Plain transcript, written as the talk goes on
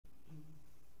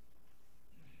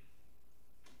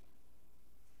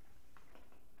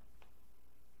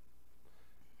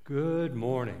Good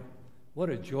morning. What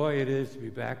a joy it is to be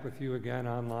back with you again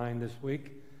online this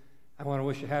week. I want to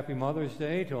wish a happy Mother's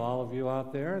Day to all of you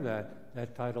out there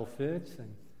that title fits.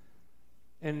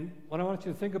 And what I want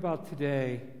you to think about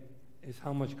today is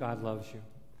how much God loves you.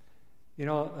 You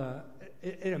know,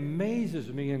 it amazes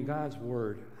me in God's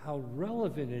Word how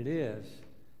relevant it is,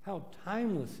 how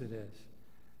timeless it is.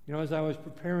 You know, as I was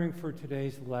preparing for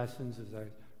today's lessons, as I was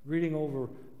reading over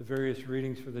the various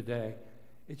readings for the day,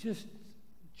 it just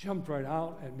jumped right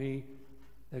out at me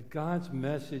that God's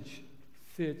message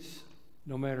fits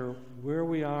no matter where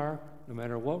we are, no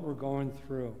matter what we're going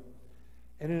through.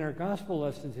 And in our gospel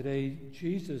lesson today,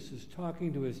 Jesus is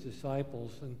talking to his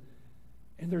disciples,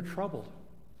 and they're troubled.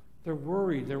 They're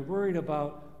worried. They're worried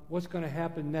about what's going to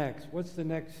happen next. What's the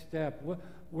next step?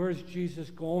 Where's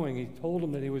Jesus going? He told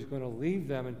them that he was going to leave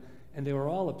them, and they were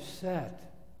all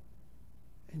upset.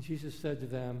 And Jesus said to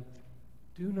them,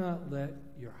 "Do not let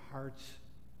your hearts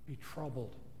be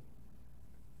troubled."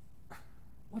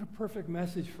 What a perfect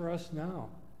message for us now.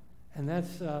 And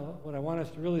that's what I want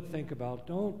us to really think about.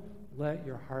 Don't let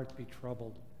your heart be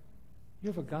troubled. You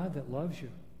have a God that loves you,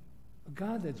 a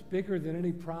God that's bigger than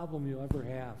any problem you'll ever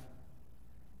have.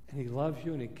 And he loves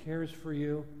you and he cares for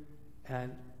you,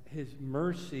 and his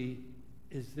mercy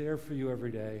is there for you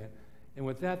every day. And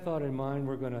with that thought in mind,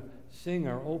 we're going to sing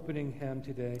our opening hymn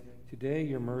today. Today,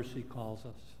 Your Mercy Calls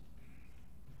Us.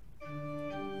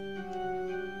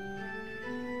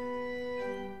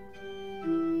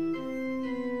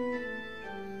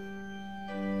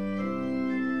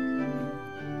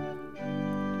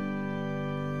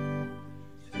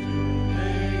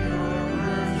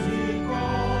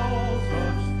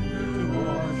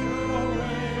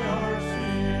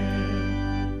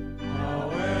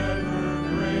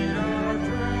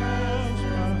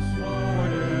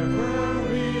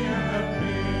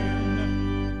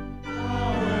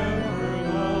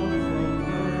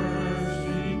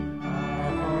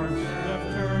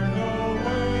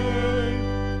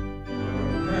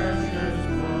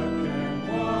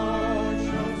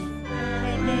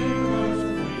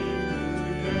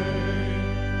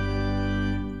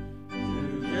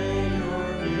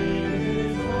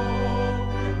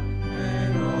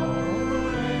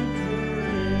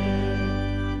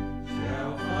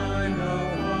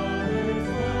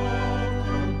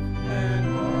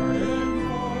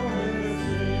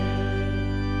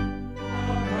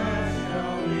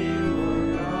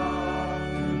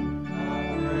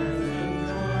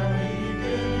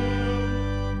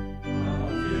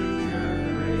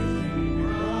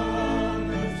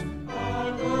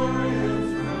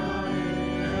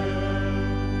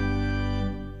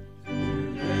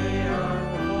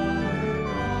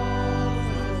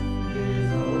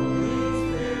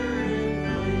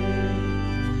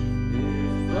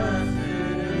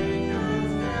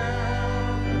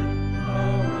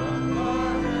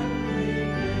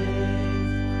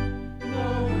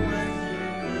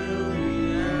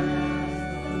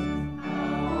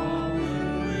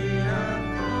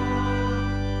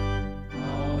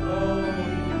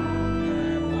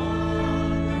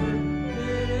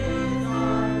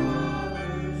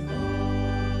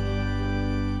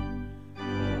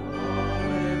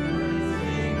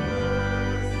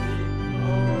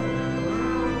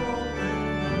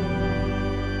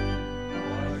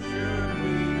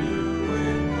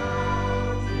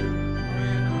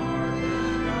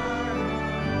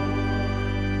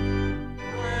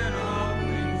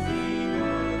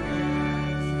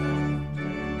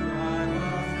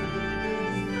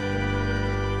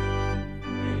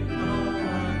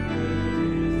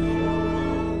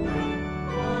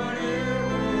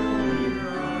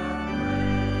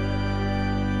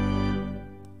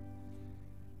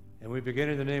 We begin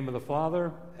in the name of the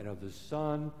Father, and of the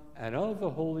Son, and of the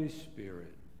Holy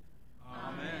Spirit.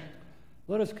 Amen.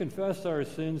 Let us confess our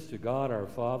sins to God our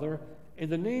Father in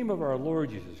the name of our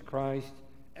Lord Jesus Christ,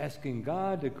 asking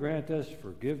God to grant us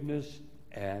forgiveness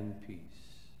and peace.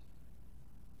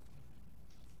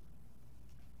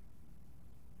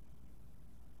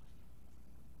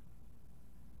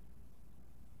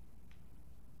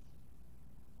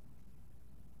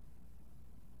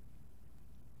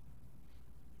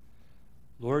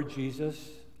 Lord Jesus,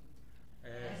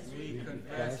 as we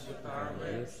confess with our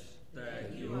lips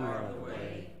that you are the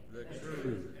way, the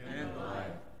truth, and the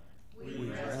life, we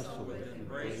wrestle with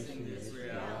embracing this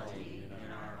reality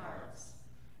in our hearts.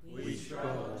 We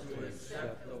struggle to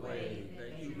accept the way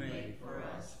that you made for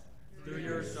us through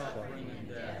your suffering and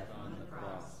death on the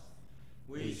cross.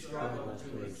 We struggle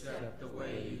to accept the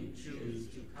way you choose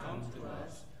to come to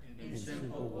us in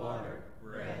simple water,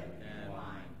 bread, and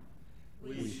wine.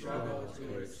 We struggle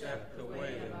to accept the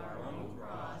weight of our own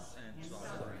cross and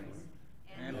suffering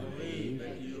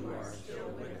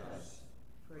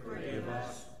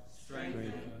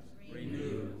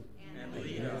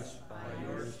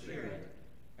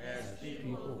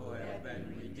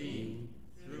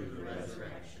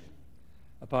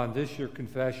Upon this your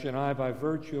confession, I, by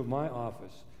virtue of my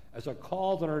office, as a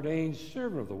called and ordained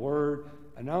servant of the word,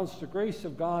 announce the grace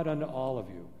of God unto all of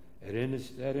you. And in his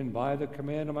stead and by the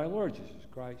command of my Lord Jesus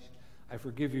Christ, I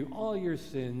forgive you all your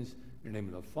sins in the name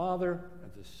of the Father,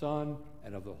 and the Son,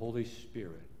 and of the Holy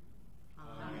Spirit.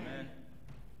 Amen.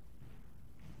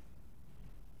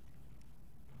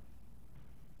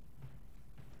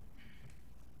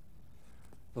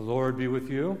 The Lord be with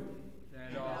you.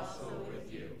 And also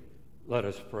with you. Let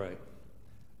us pray.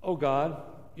 O God,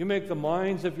 you make the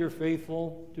minds of your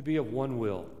faithful to be of one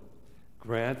will.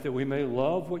 Grant that we may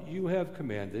love what you have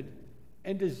commanded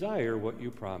and desire what you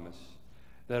promise,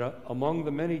 that among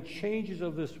the many changes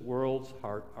of this world's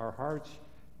heart, our hearts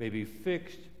may be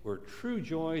fixed where true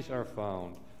joys are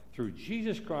found, through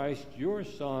Jesus Christ, your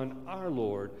Son, our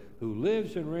Lord, who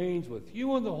lives and reigns with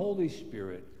you in the Holy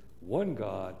Spirit, one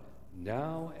God,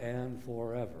 now and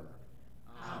forever.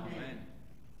 Amen.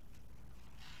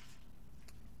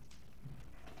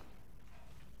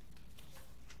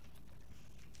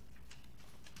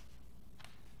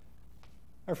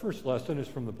 Our first lesson is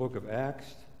from the book of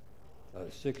Acts,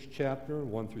 6th chapter,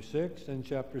 1 through 6, and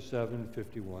chapter 7,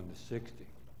 51 to 60.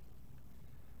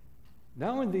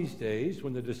 Now in these days,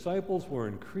 when the disciples were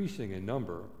increasing in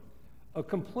number, a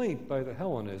complaint by the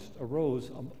Hellenists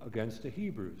arose against the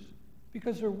Hebrews,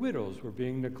 because their widows were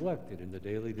being neglected in the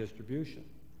daily distribution.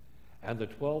 And the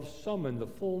 12 summoned the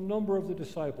full number of the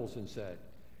disciples and said,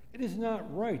 "It is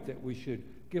not right that we should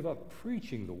give up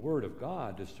preaching the word of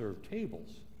God to serve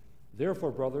tables.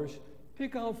 Therefore, brothers,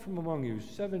 pick out from among you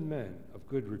 7 men of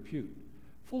good repute,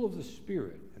 full of the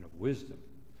Spirit and of wisdom,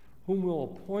 whom we'll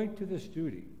appoint to this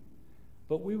duty.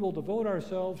 But we will devote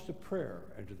ourselves to prayer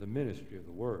and to the ministry of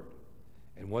the word."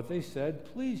 And what they said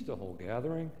pleased the whole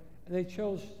gathering, and they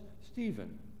chose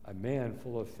Stephen, a man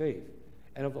full of faith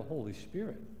and of the Holy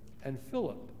Spirit, and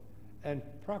Philip, and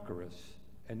Prochorus,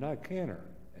 and Nicanor,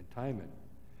 and Timon,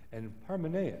 and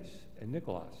Parmenas, and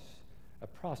Nicholas, a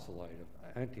proselyte of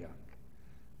Antioch.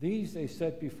 These they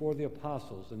set before the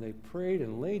apostles, and they prayed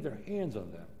and laid their hands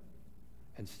on them.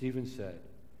 And Stephen said,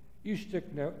 "You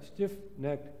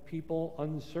stiff-necked people,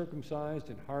 uncircumcised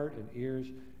in heart and ears,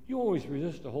 you always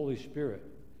resist the Holy Spirit.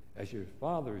 As your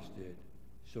fathers did,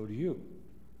 so do you.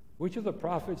 Which of the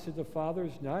prophets did the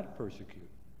fathers not persecute?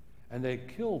 And they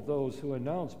killed those who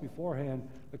announced beforehand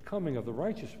the coming of the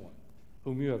righteous one,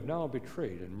 whom you have now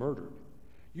betrayed and murdered.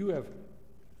 You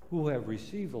who have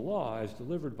received the law as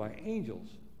delivered by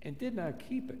angels, and did not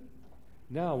keep it."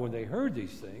 Now when they heard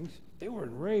these things, they were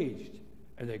enraged,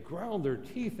 and they ground their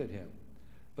teeth at him.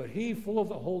 But he, full of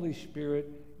the Holy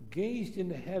Spirit, gazed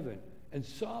into heaven and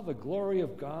saw the glory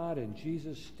of God and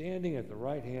Jesus standing at the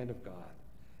right hand of God.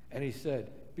 And he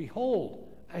said, "Behold,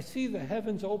 I see the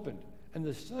heavens opened, and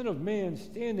the Son of Man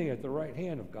standing at the right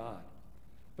hand of God."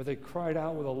 But they cried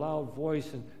out with a loud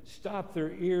voice and stopped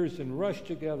their ears and rushed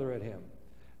together at him.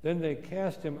 Then they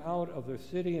cast him out of the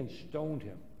city and stoned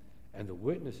him. And the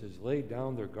witnesses laid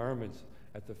down their garments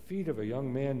at the feet of a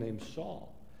young man named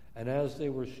Saul. And as they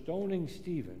were stoning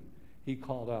Stephen, he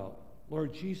called out,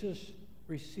 "Lord Jesus,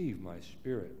 receive my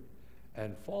spirit."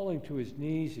 And falling to his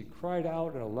knees, he cried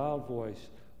out in a loud voice,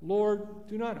 "Lord,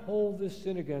 do not hold this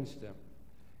sin against them."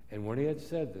 And when he had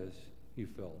said this, he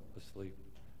fell asleep.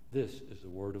 This is the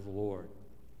word of the Lord.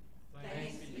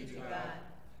 Thanks be to God.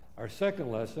 Our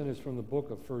second lesson is from the book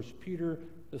of 1 Peter,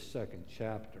 the 2nd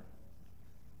chapter.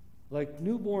 Like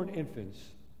newborn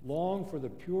infants, long for the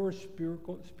pure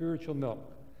spiritual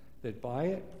milk, that by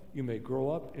it you may grow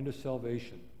up into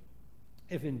salvation,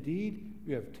 if indeed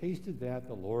you have tasted that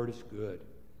the Lord is good.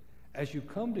 As you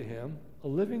come to him, a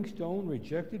living stone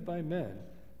rejected by men,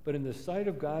 but in the sight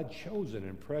of God chosen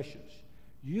and precious,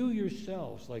 you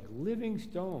yourselves, like living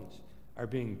stones, are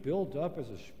being built up as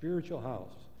a spiritual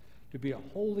house, to be a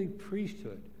holy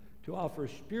priesthood, to offer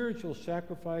spiritual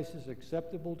sacrifices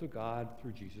acceptable to God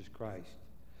through Jesus Christ.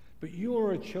 But you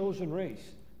are a chosen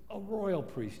race, a royal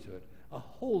priesthood, a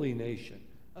holy nation,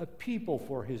 a people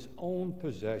for his own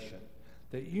possession,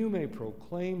 that you may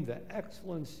proclaim the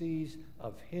excellencies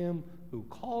of him who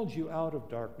called you out of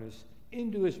darkness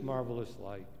into his marvelous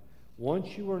light.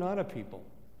 Once you were not a people,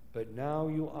 but now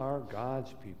you are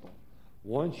God's people.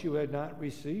 Once you had not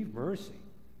received mercy,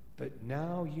 but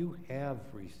now you have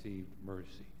received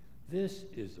mercy. This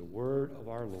is the word of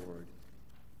our Lord.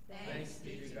 Thanks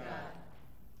be to God.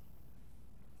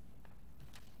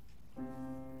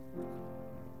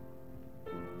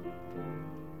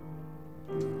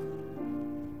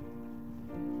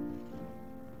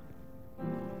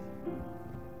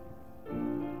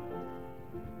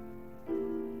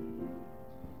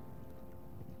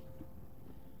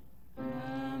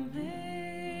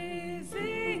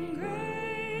 Amazing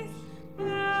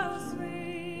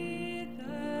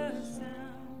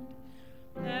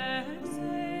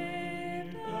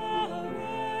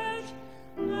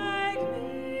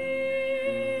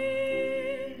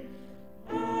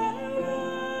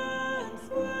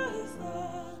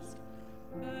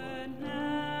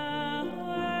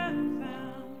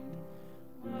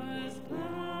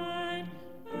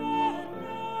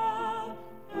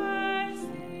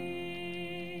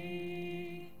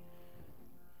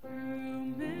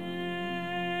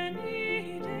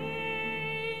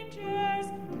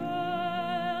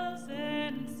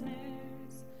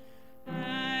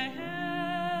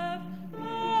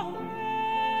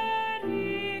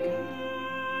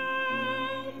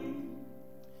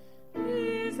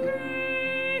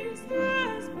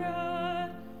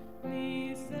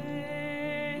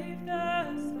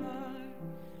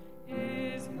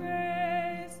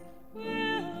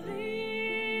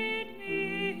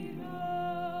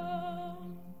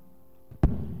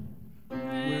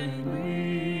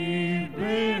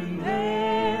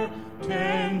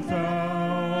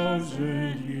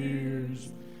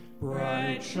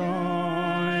bright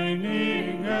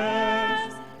shining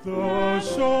as the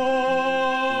sun.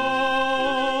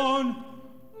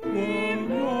 The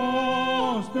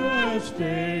most best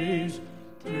days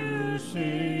to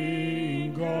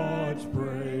sing God's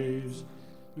praise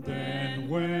than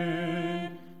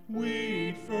when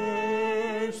we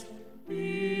first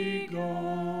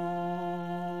begun.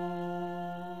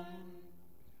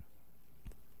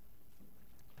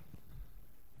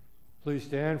 Please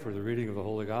stand for the reading of the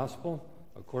Holy Gospel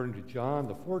according to John,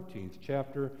 the 14th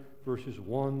chapter, verses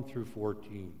 1 through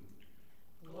 14.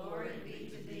 Glory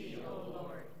be to thee, O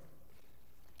Lord.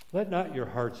 Let not your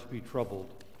hearts be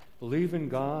troubled. Believe in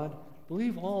God,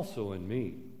 believe also in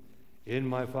me. In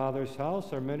my Father's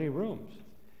house are many rooms.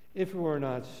 If it were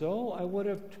not so, I would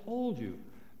have told you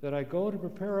that I go to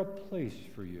prepare a place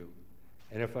for you.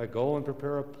 And if I go and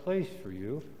prepare a place for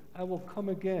you, I will come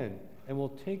again and will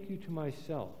take you to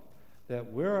myself,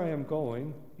 that where I am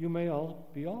going, you may all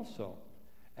be also.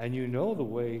 And you know the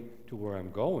way to where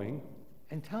I'm going.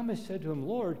 And Thomas said to him,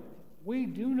 Lord, we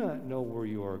do not know where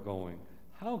you are going.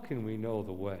 How can we know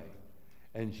the way?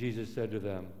 And Jesus said to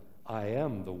them, I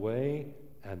am the way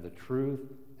and the truth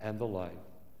and the life.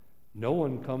 No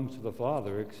one comes to the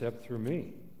Father except through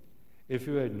me. If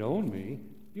you had known me,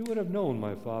 you would have known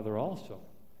my Father also.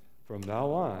 From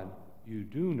now on, you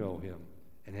do know him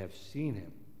and have seen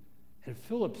him. And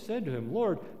Philip said to him,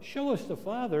 Lord, show us the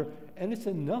Father, and it's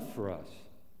enough for us.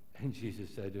 And Jesus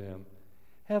said to him,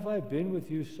 have I been with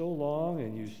you so long,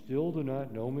 and you still do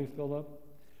not know me, Philip?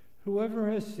 Whoever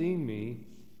has seen me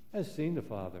has seen the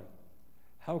Father.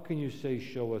 How can you say,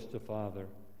 show us the Father?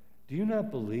 Do you not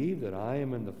believe that I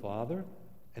am in the Father,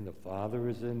 and the Father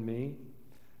is in me?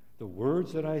 The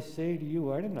words that I say to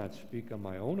you, I do not speak on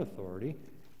my own authority,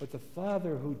 but the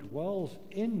Father who dwells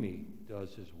in me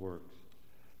does his works.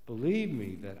 Believe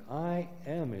me that I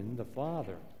am in the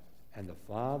Father, and the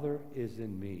Father is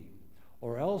in me,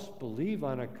 or else believe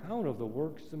on account of the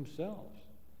works themselves.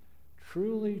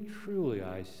 Truly, truly,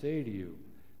 I say to you,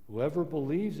 whoever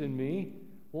believes in me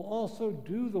will also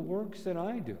do the works that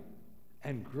I do,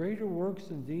 and greater works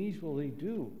than these will he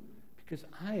do, because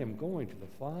I am going to the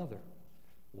Father.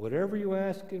 Whatever you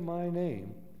ask in my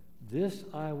name, this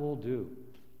I will do,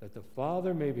 that the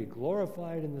Father may be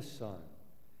glorified in the Son.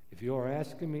 If you are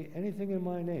asking me anything in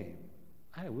my name,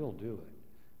 I will do it.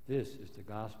 This is the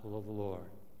gospel of the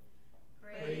Lord.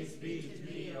 Praise be to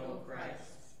thee, O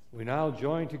Christ. We now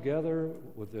join together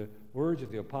with the words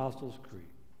of the Apostles' Creed.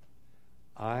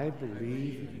 I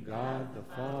believe in God the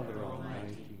Father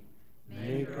Almighty,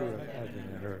 maker of heaven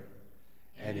and earth,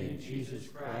 and in Jesus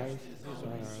Christ, his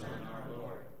Son, our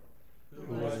Lord,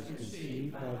 who was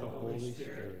conceived by the Holy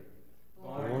Spirit,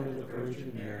 born of the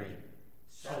Virgin Mary,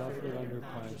 suffered under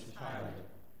Pontius Pilate,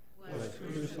 was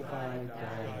crucified,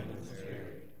 died, and was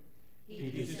buried.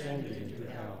 He descended into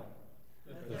hell.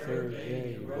 The third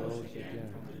day he rose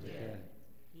again from the dead.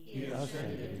 He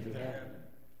ascended into heaven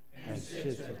and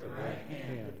sits at the right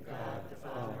hand of God the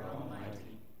Father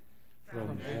Almighty.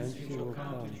 From thence he will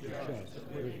come to judge the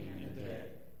living and the dead.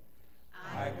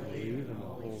 I believe in the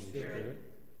Holy Spirit,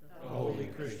 the holy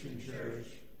Christian Church,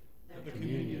 the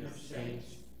communion of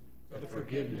saints, the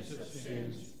forgiveness of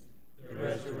sins, the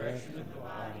resurrection of the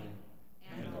body,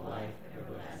 and the life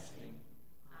everlasting.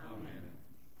 Amen.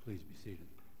 Please be seated.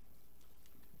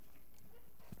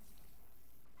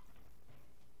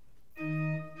 My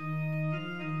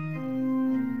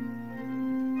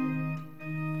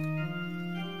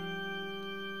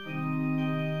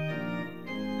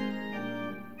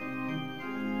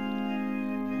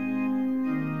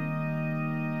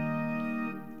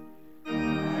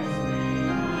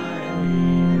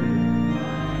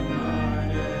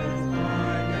heart is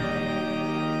my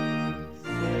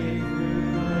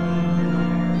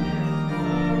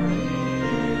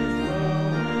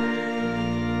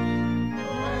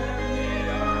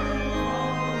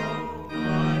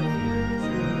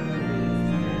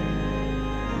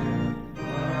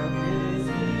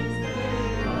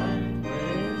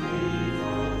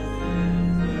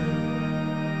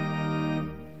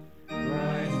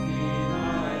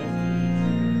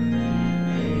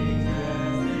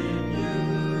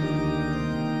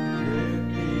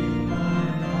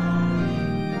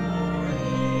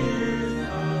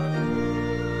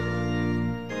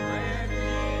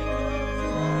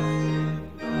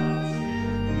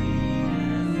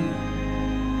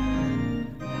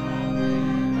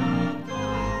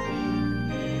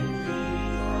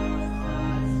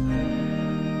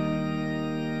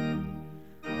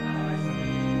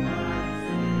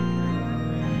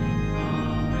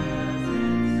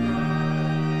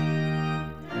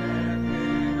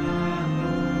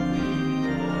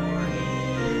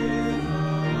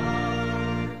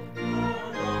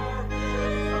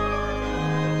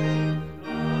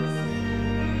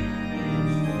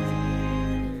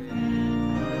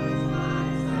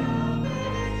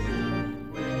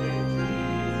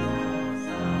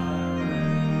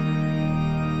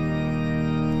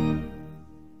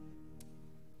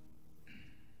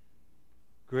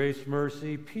Grace,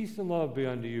 mercy, peace, and love be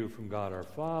unto you from God our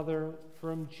Father,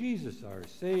 from Jesus our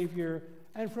Savior,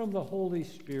 and from the Holy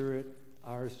Spirit,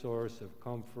 our source of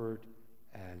comfort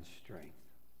and strength.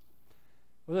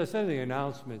 Well, as I said in the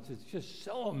announcements, it's just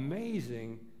so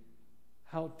amazing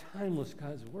how timeless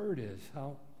God's Word is,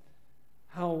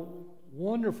 how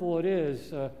wonderful it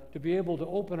is to be able to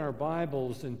open our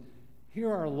Bibles and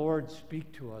hear our Lord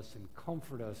speak to us and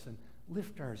comfort us and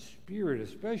lift our spirit,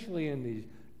 especially in these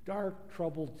dark,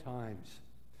 troubled times.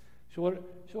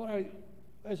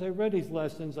 As I read these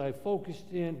lessons, I focused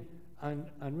in on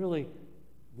really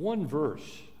one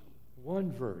verse,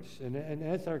 and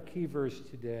that's our key verse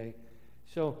today.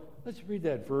 So let's read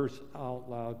that verse out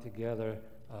loud together.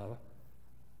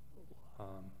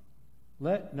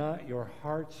 Let not your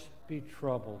hearts be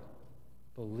troubled.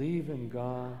 Believe in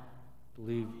God.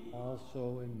 Believe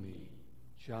also in me.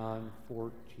 John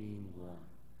 14:1.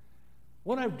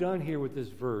 What I've done here with this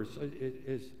verse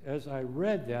is as I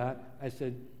read that, I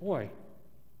said, boy,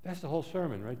 that's the whole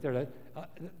sermon right there.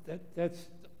 That's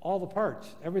all the parts.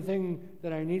 Everything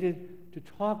that I needed to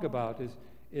talk about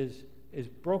is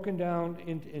broken down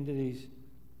into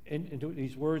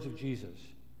these words of Jesus,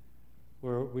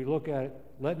 where we look at,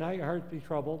 let not your heart be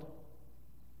troubled,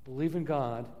 believe in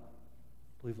God,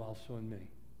 believe also in me.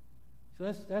 So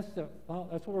that's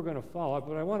what we're going to follow,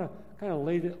 but I want to kind of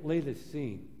lay the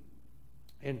scene.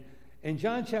 And in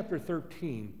John chapter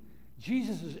 13,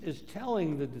 Jesus is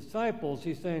telling the disciples,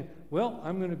 he's saying, well,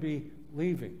 I'm going to be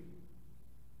leaving.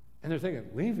 And they're thinking,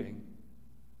 leaving?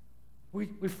 We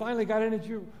finally got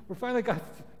we finally got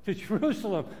to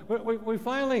Jerusalem. We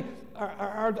finally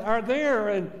are there,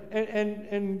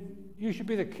 and you should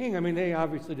be the king. I mean, they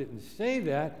obviously didn't say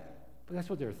that, but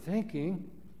that's what they're thinking.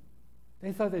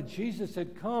 They thought that Jesus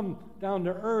had come down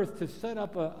to earth to set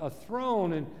up a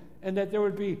throne, and that there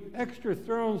would be extra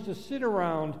thrones to sit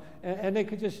around, and they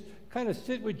could just kind of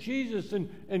sit with Jesus,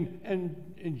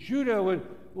 and Judah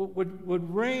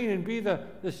would reign and be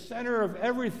the center of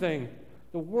everything.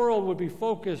 The world would be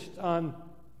focused on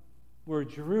where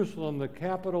Jerusalem, the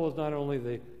capital, is not only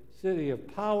the city of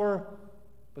power,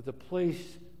 but the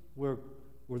place where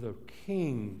the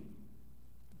king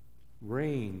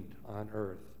reigned on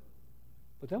earth.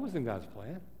 But that wasn't God's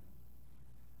plan.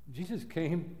 Jesus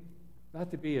came not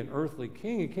to be an earthly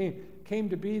king. He came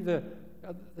to be the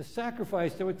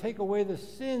sacrifice that would take away the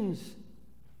sins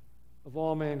of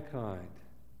all mankind.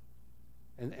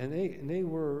 And they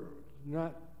were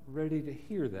not ready to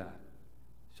hear that.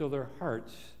 So their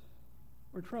hearts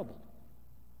were troubled.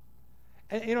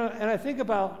 And I think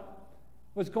about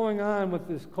what's going on with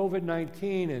this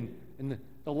COVID-19 and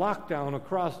the lockdown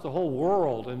across the whole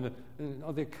world, and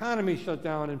the economy shut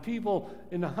down, and people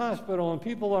in the hospital, and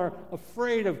people are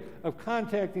afraid of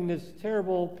contacting this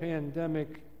terrible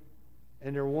pandemic,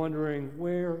 and they're wondering,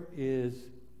 where is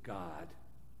God?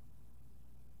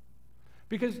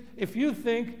 Because if you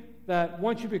think that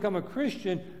once you become a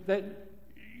Christian, that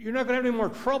you're not going to have any more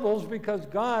troubles because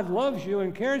God loves you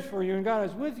and cares for you and God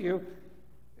is with you,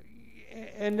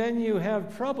 and then you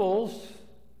have troubles,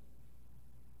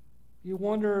 you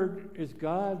wonder, is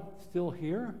God still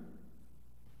here?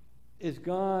 Is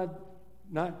God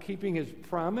not keeping his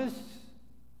promise?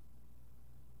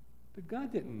 But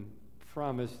God didn't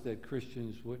promise that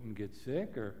Christians wouldn't get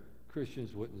sick or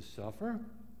Christians wouldn't suffer.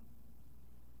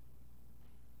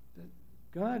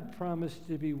 God promised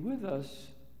to be with us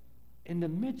in the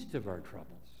midst of our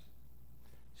troubles.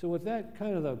 So with that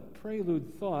kind of the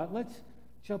prelude thought, let's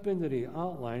jump into the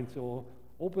outline. So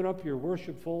open up your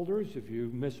worship folders if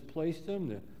you misplaced them.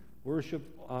 The worship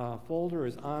folder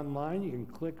is online. You can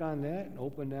click on that and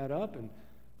open that up and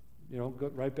go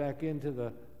right back into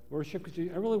the worship. Because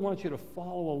I really want you to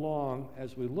follow along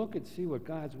as we look and see what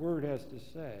God's Word has to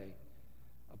say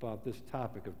about this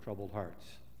topic of troubled hearts.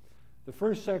 The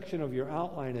first section of your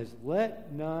outline is,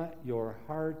 let not your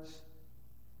hearts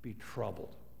be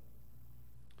troubled.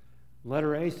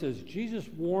 Letter A says, Jesus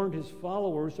warned his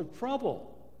followers of trouble.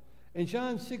 In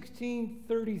John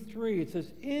 16:33, it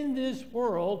says, in this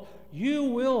world you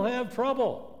will have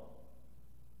trouble,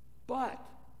 but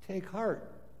take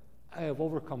heart, I have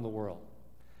overcome the world.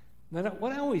 Now,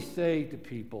 what I always say to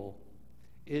people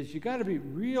is you got to be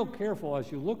real careful as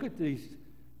you look at these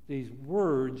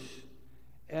words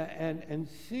and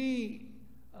see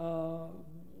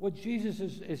what Jesus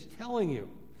is telling you.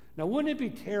 Now, wouldn't it be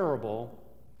terrible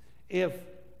if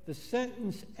the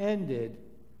sentence ended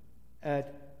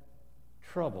at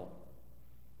trouble?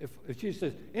 If Jesus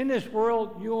says, in this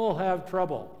world you will have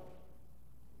trouble,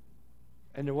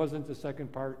 and there wasn't the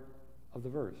second part of the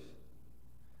verse.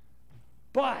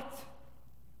 But,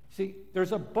 see,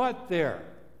 there's a but there.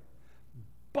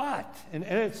 But, and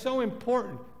it's so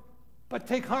important, but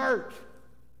take heart.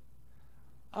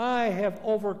 I have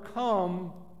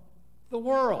overcome the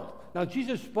world. Now,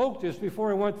 Jesus spoke this before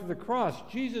he went to the cross.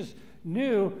 Jesus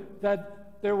knew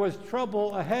that there was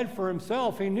trouble ahead for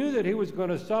himself. He knew that he was going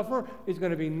to suffer. He's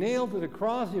going to be nailed to the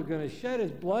cross. He's going to shed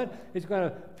his blood. He's going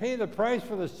to pay the price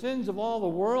for the sins of all the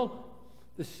world.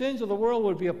 The sins of the world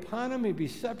would be upon him. He'd be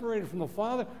separated from the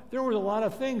Father. There were a lot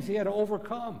of things he had to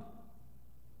overcome.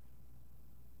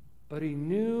 But he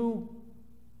knew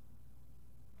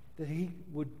that he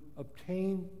would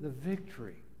obtain the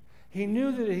victory. He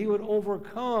knew that he would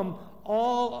overcome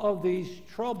all of these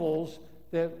troubles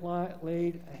that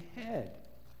laid ahead.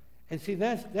 And see,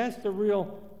 that's the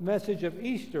real message of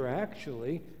Easter,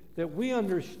 actually, that we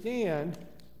understand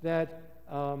that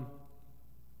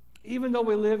even though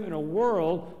we live in a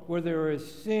world where there is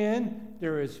sin,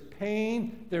 there is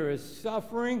pain, there is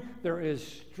suffering, there is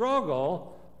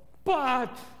struggle,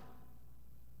 but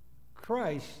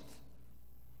Christ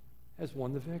has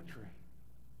won the victory.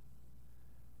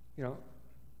 You know,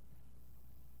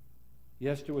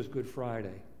 yes, there was Good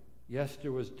Friday. Yes,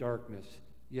 there was darkness.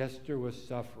 Yes, there was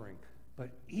suffering. But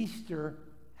Easter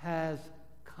has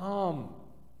come.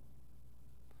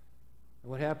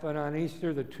 And what happened on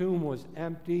Easter? The tomb was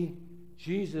empty.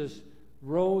 Jesus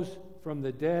rose from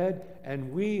the dead,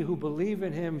 and we who believe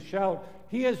in him shout,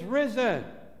 "He is risen!"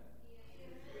 He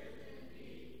is risen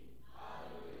indeed.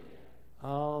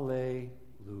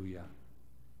 Hallelujah.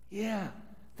 Yeah,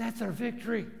 that's our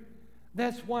victory.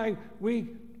 That's why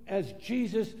we, as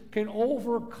Jesus, can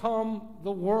overcome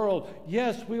the world.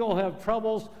 Yes, we will have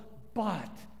troubles,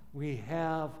 but we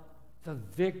have the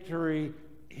victory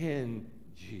in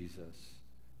Jesus.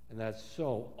 And that's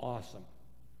so awesome.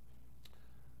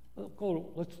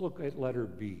 Let's look at letter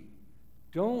B.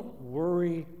 Don't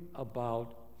worry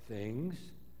about things.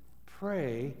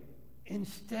 Pray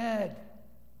instead.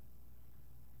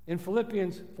 In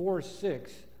Philippians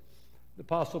 4:6, the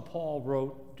Apostle Paul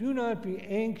wrote, "Do not be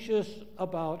anxious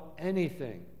about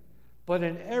anything, but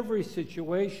in every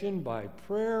situation, by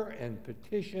prayer and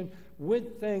petition,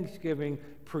 with thanksgiving,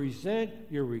 present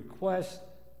your requests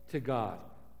to God."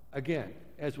 Again,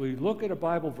 as we look at a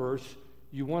Bible verse,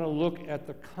 you want to look at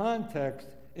the context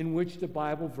in which the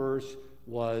Bible verse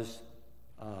was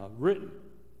written.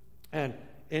 And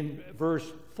in verse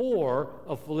 4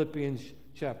 of Philippians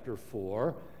chapter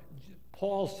 4,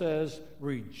 Paul says,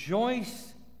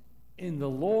 "Rejoice in the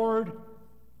Lord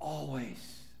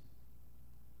always."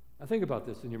 Now think about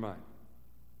this in your mind.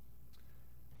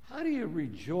 How do you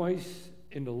rejoice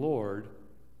in the Lord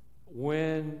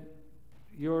when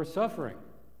you're suffering?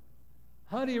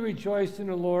 How do you rejoice in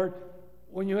the Lord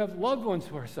when you have loved ones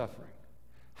who are suffering?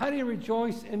 How do you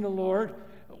rejoice in the Lord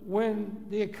when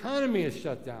the economy is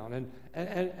shut down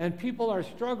and people are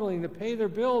struggling to pay their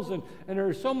bills and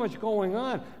there's so much going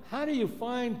on? How do you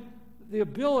find the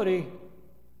ability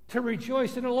to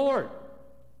rejoice in the Lord?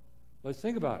 Let's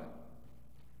think about it.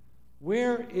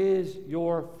 Where is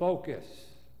your focus?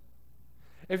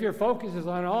 If your focus is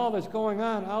on all that's going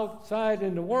on outside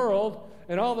in the world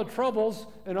and all the troubles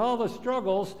and all the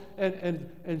struggles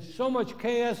and so much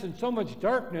chaos and so much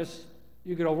darkness,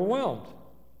 you get overwhelmed.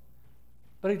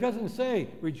 But he doesn't say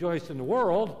rejoice in the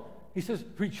world. He says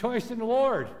rejoice in the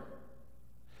Lord.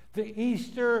 The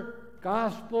Easter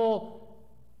gospel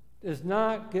does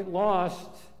not get lost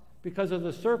because of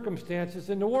the circumstances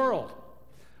in the world.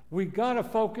 We got to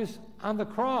focus on the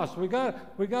cross. We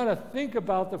got to think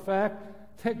about the fact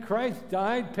that Christ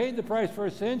died, paid the price for our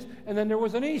sins, and then there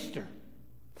was an Easter.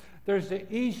 There's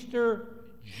the Easter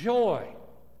joy.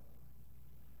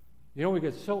 You know, we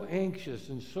get so anxious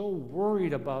and so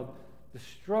worried about the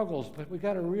struggles, but we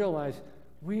got to realize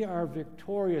we are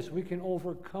victorious. We can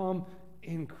overcome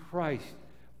in Christ.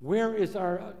 Where's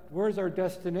our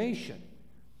destination?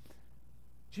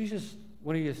 Jesus,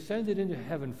 when he ascended into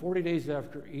heaven 40 days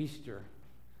after Easter,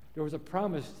 there was a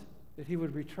promise that he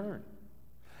would return.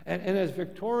 And as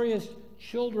victorious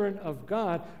children of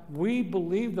God, we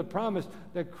believe the promise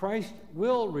that Christ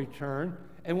will return,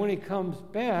 and when he comes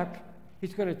back,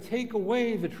 he's going to take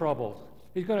away the troubles.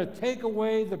 He's going to take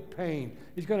away the pain.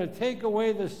 He's going to take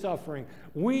away the suffering.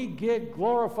 We get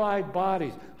glorified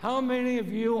bodies. How many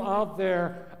of you out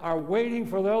there are waiting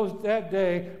for that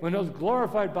day when those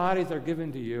glorified bodies are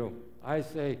given to you? I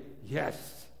say,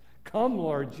 yes. Come,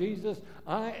 Lord Jesus.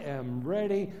 I am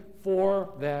ready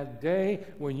for that day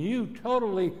when you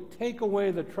totally take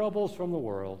away the troubles from the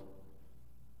world.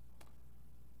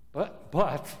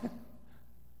 But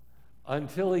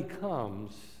until he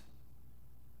comes,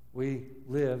 we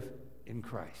live in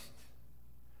Christ.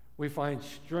 We find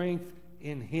strength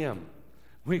in him.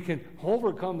 We can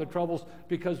overcome the troubles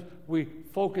because we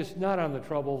focus not on the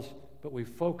troubles, but we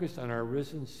focus on our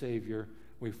risen Savior.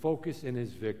 We focus in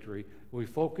his victory. We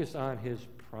focus on his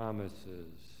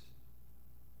promises.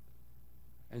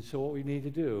 And so what we need to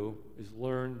do is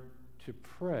learn to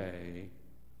pray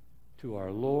to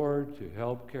our Lord to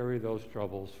help carry those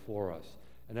troubles for us.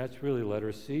 And that's really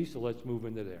letter C, so let's move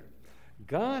into there.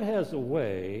 God has a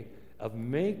way of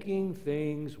making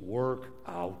things work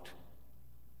out.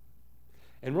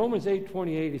 In Romans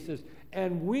 8:28, he says,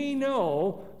 "And we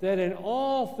know that in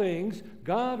all things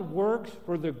God works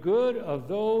for the good of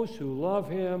those who love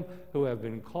him, who have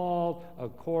been called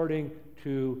according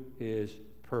to his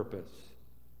purpose."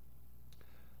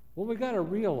 What we got to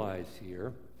realize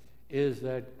here is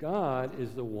that God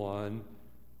is the one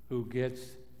who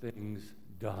gets things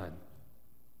done.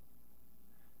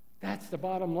 That's the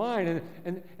bottom line.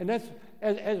 And that's,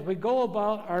 as we go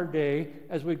about our day,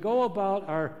 as we go about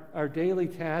our daily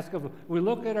task, we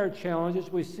look at our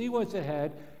challenges, we see what's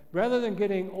ahead, rather than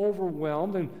getting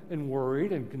overwhelmed and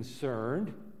worried and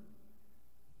concerned,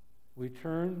 we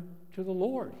turn to the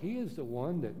Lord. He is the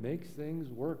one that makes things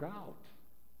work out.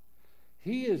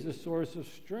 He is the source of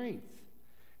strength.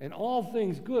 And all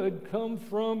things good come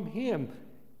from him.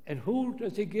 And who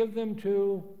does he give them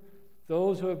to?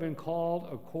 Those who have been called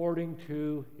according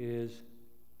to his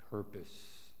purpose.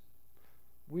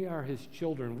 We are his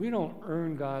children. We don't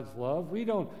earn God's love. We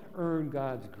don't earn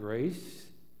God's grace.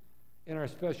 In our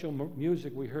special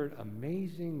music, we heard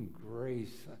Amazing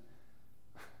Grace.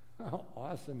 How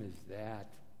awesome is that?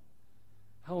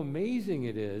 How amazing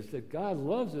it is that God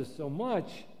loves us so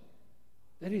much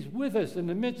that he's with us in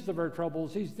the midst of our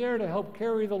troubles. He's there to help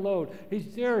carry the load.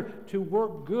 He's there to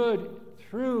work good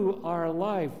through our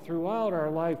life, throughout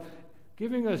our life,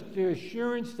 giving us the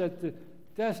assurance that the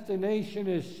destination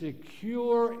is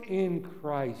secure in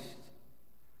Christ,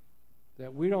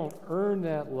 that we don't earn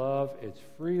that love. It's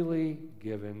freely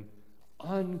given,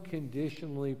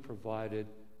 unconditionally provided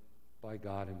by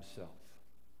God himself.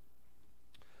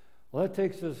 Well, that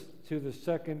takes us to the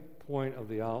second point of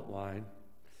the outline,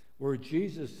 where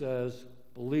Jesus says,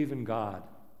 believe in God.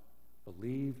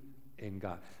 Believe in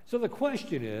God. So the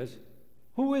question is,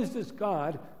 who is this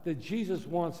God that Jesus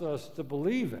wants us to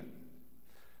believe in?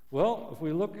 Well, if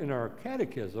we look in our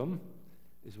catechism,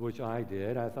 which I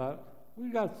did, I thought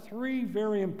we've got three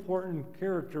very important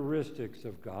characteristics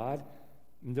of God,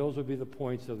 and those would be the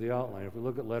points of the outline. If we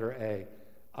look at letter A,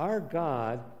 our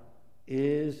God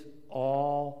is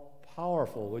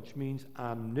all-powerful, which means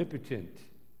omnipotent.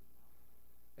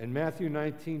 In Matthew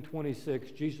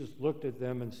 19:26, Jesus looked at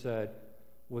them and said,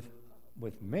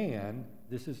 with man,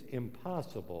 this is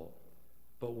impossible,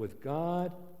 but with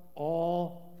God,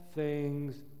 all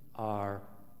things are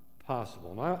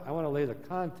possible. Now, I want to lay the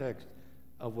context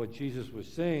of what Jesus was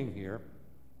saying here.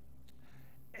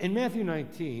 In Matthew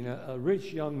 19, a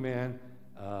rich young man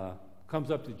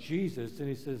comes up to Jesus and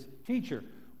he says, "Teacher,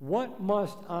 what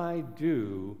must I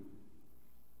do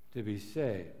to be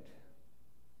saved?"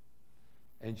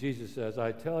 And Jesus says,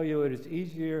 "I tell you, it is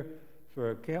easier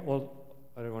for a camel..." Well,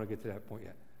 I don't want to get to that point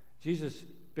yet. Jesus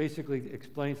basically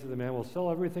explains to the man, "Well,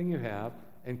 sell everything you have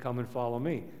and come and follow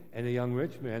me." And the young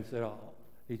rich man said, "Oh,"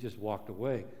 he just walked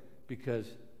away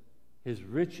because his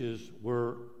riches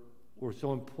were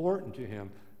so important to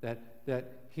him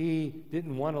that he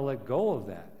didn't want to let go of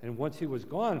that. And once he was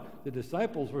gone, the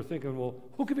disciples were thinking, well,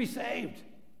 who could be saved?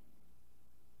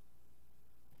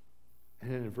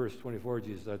 And then in verse 24,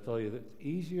 Jesus, "I tell you that it's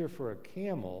easier for a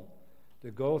camel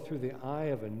to go through the eye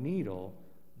of a needle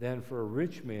than for a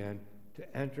rich man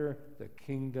to enter the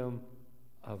kingdom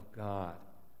of God."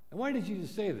 And why did Jesus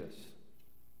say this?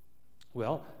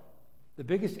 Well, the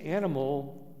biggest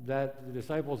animal that the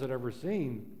disciples had ever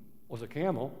seen was a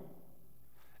camel,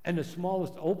 and the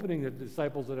smallest opening that the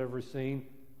disciples had ever seen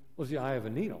was the eye of a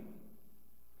needle.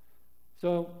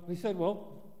 So he said,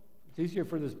 well, it's easier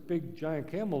for this big giant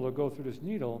camel to go through this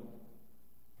needle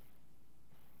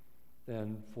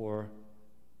than for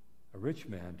a rich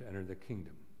man to enter the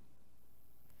kingdom.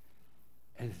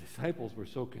 And the disciples were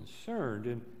so concerned,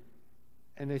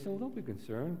 and they said, well, don't be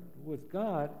concerned. With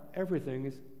God,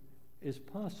 everything is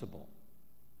possible.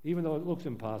 Even though it looks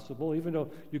impossible, even though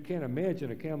you can't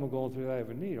imagine a camel going through the eye of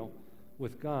a needle,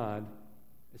 with God,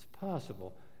 it's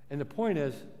possible. And the point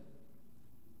is,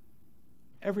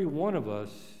 every one of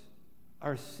us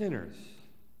are sinners.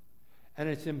 And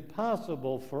it's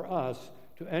impossible for us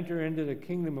to enter into the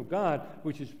kingdom of God,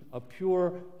 which is a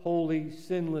pure, holy,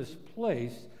 sinless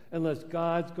place, unless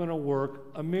God's going to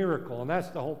work a miracle. And that's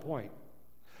the whole point.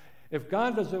 If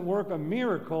God doesn't work a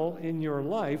miracle in your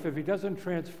life, if he doesn't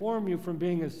transform you from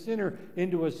being a sinner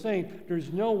into a saint,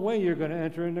 there's no way you're going to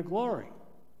enter into glory.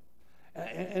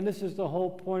 And this is the whole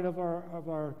point of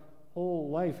our whole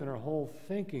life and our whole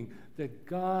thinking, that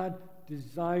God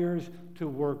desires to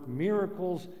work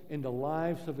miracles in the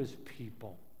lives of his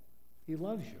people. He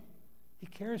loves you. He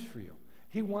cares for you.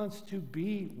 He wants to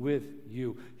be with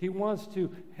you. He wants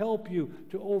to help you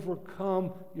to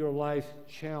overcome your life's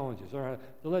challenges. All right,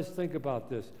 so let's think about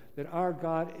this, that our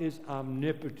God is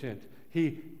omnipotent.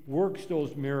 He works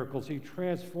those miracles. He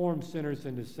transforms sinners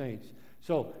into saints.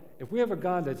 So if we have a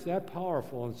God that's that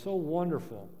powerful and so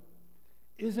wonderful,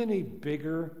 isn't he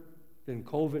bigger than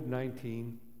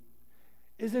COVID-19?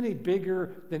 Isn't he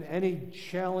bigger than any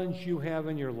challenge you have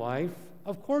in your life?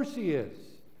 Of course he is.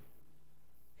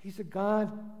 He's a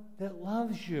God that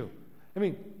loves you. I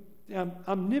mean, the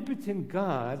omnipotent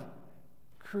God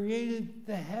created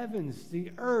the heavens,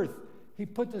 the earth. He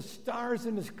put the stars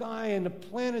in the sky and the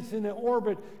planets in the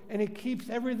orbit, and he keeps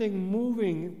everything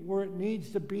moving where it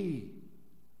needs to be.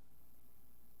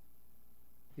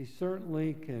 He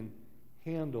certainly can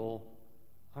handle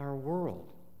our world.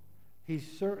 He's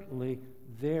certainly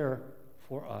there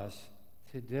for us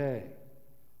today.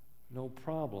 No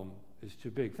problem is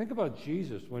too big. Think about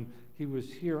Jesus when he was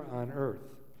here on earth.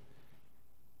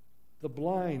 The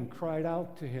blind cried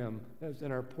out to him, as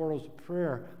in our portals of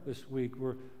prayer this week,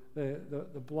 where the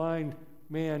blind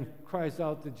man cries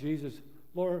out to Jesus,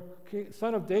 Lord,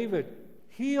 Son of David,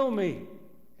 heal me.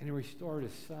 And he restored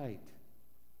his sight.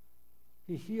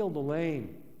 He healed the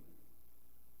lame.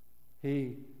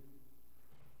 He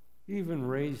even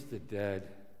raised the dead.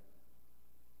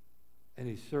 And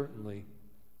he certainly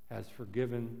has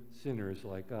forgiven sinners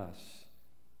like us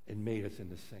and made us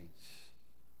into saints.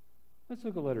 Let's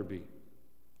look at letter B.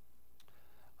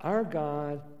 Our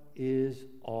God is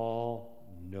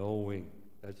all-knowing.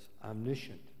 That's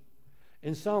omniscient.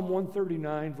 In Psalm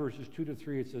 139, verses 2 to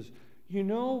 3, it says, You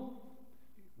know,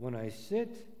 when I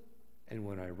sit and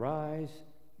when I rise,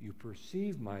 you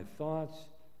perceive my thoughts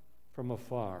from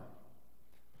afar.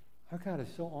 Our God is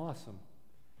so awesome.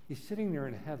 He's sitting there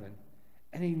in heaven,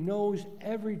 and he knows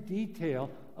every detail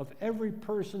of every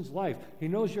person's life. He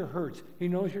knows your hurts. He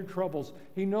knows your troubles.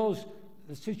 He knows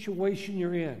the situation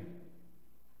you're in.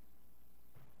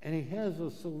 And he has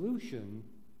a solution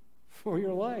for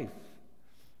your life.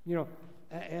 You know,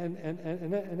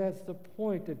 and that's the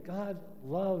point, that God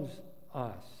loves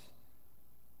us.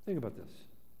 Think about this.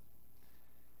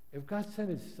 If God sent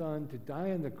his son to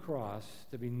die on the cross,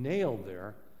 to be nailed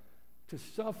there, to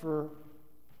suffer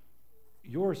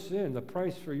your sin, the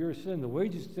price for your sin, the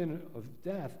wages of sin of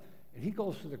death, and he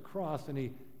goes to the cross and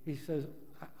he says,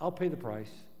 I'll pay the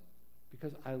price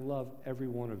because I love every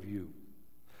one of you.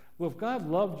 Well, if God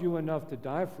loved you enough to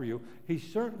die for you, he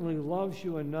certainly loves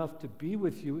you enough to be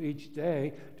with you each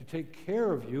day, to take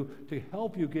care of you, to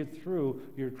help you get through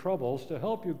your troubles, to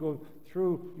help you go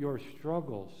through your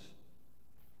struggles.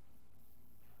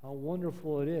 How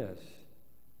wonderful it is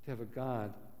to have a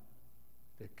God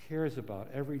that cares about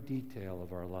every detail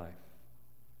of our life.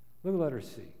 Look at letter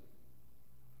C.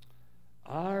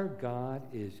 Our God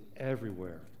is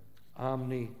everywhere,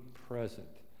 omnipresent.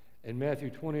 In Matthew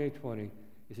 28:20,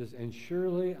 he says, And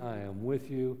surely I am with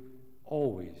you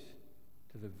always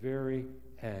to the very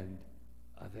end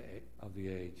of the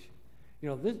age. You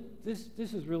know, this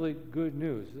is really good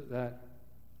news, that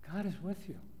God is with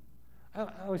you. I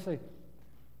always say,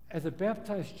 as a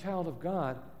baptized child of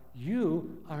God,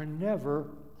 you are never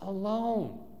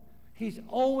alone. He's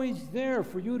always there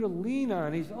for you to lean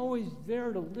on. He's always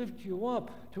there to lift you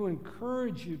up, to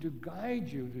encourage you, to guide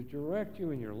you, to direct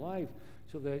you in your life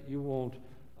so that you won't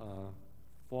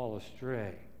fall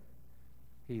astray.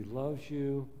 He loves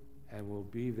you and will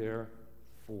be there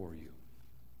for you.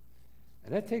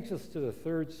 And that takes us to the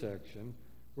third section,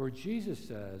 where Jesus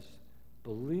says,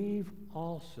 believe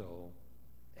also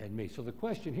in me. So the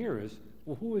question here is,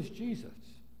 well, who is Jesus?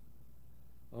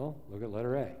 Well, look at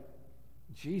letter A.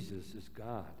 Jesus is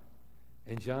God.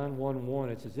 In John 1:1,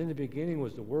 it says, In the beginning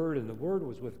was the Word, and the Word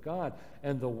was with God,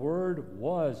 and the Word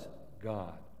was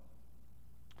God.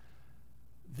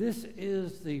 This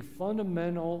is the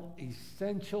fundamental,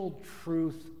 essential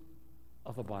truth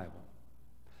of the Bible.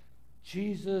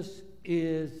 Jesus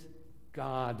is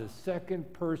God, the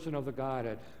second person of the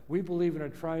Godhead. We believe in a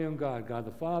triune God, God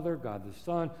the Father, God the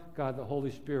Son, God the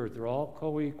Holy Spirit. They're all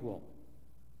co-equal.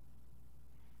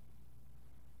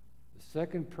 The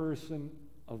second person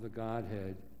of the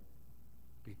Godhead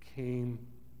became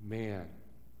man,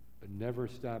 but never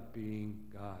stopped being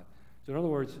God. So in other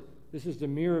words, this is the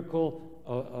miracle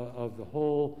of the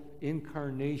whole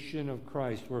incarnation of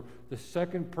Christ, where the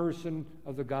second person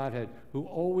of the Godhead, who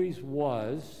always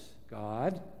was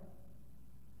God,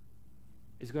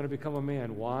 is going to become a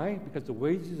man. Why? Because the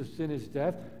wages of sin is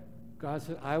death. God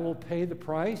said, I will pay the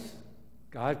price.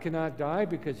 God cannot die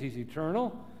because he's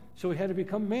eternal. So he had to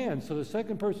become man. So the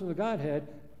second person of the Godhead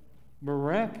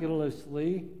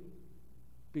miraculously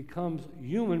becomes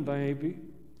human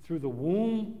through the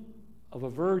womb of a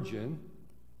virgin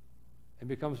and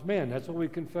becomes man. That's what we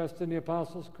confessed in the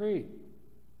Apostles' Creed.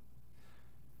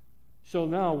 So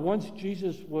now, once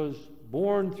Jesus was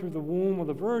born through the womb of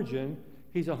the virgin,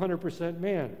 he's 100%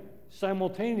 man,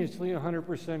 simultaneously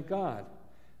 100% God.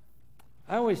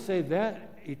 I always say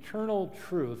that eternal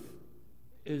truth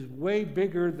is way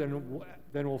bigger than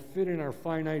will fit in our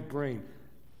finite brain.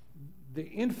 The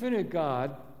infinite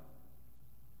God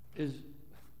is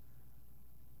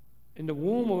in the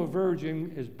womb of a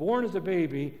virgin, is born as a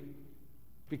baby,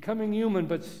 becoming human,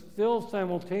 but still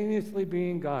simultaneously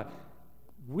being God.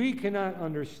 We cannot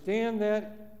understand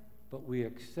that, but we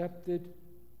accept it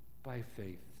by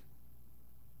faith.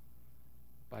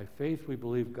 By faith, we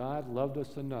believe God loved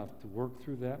us enough to work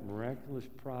through that miraculous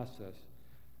process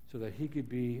so that he could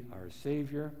be our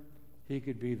Savior, he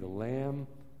could be the Lamb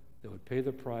that would pay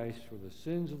the price for the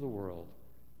sins of the world.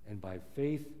 And by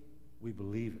faith, we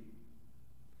believe it.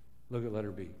 Look at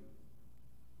letter B.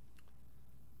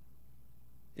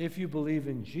 If you believe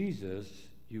in Jesus,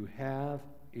 you have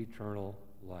eternal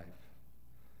life.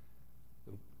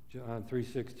 John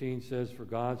 3:16 says, for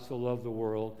God so loved the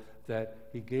world that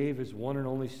he gave his one and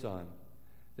only Son,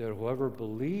 that whoever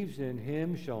believes in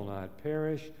him shall not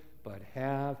perish, but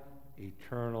have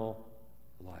eternal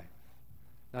life.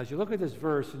 Now, as you look at this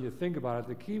verse and you think about it,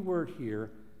 the key word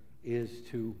here is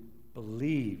to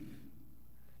believe.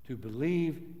 To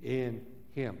believe in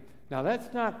him. Now,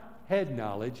 that's not head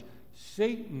knowledge.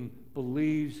 Satan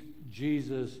believes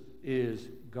Jesus is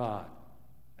God.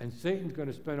 And Satan's going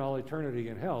to spend all eternity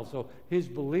in hell. So his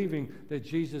believing that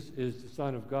Jesus is the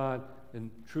Son of God and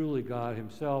truly God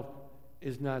himself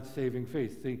is not saving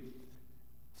faith. See,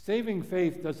 saving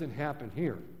faith doesn't happen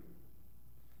here.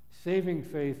 Saving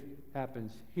faith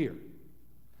happens here.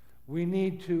 We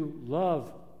need to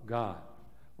love God.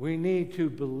 We need to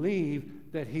believe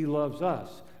that he loves us.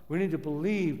 We need to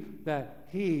believe that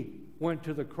he went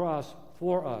to the cross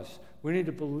for us. We need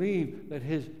to believe that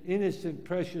his innocent,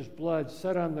 precious blood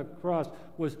set on the cross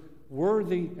was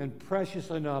worthy and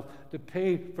precious enough to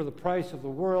pay for the price of the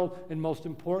world, and most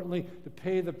importantly, to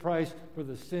pay the price for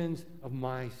the sins of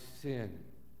my sin.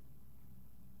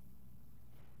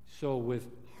 So with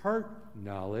heart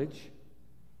knowledge,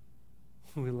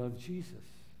 we love Jesus.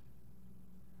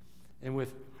 And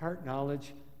with heart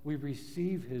knowledge, we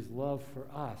receive his love for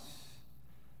us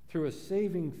through a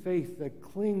saving faith that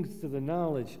clings to the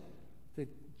knowledge that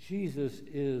Jesus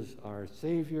is our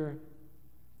Savior,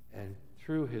 and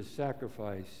through his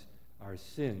sacrifice, our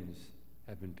sins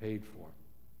have been paid for.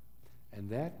 And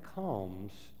that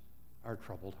calms our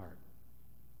troubled heart.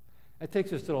 That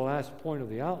takes us to the last point of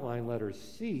the outline, letter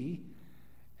C.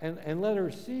 And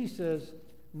letter C says,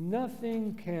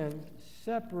 nothing can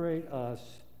separate us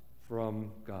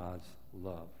from God's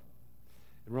love.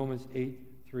 In Romans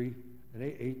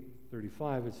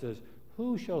 8:35, it says,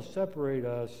 who shall separate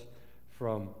us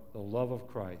from the love of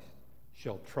Christ?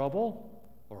 Shall trouble,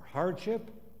 or hardship,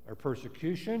 or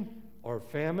persecution, or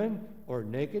famine, or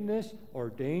nakedness, or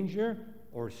danger,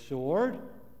 or sword?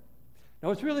 Now,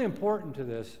 what's really important to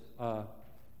this,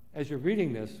 as you're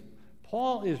reading this,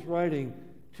 Paul is writing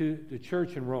to the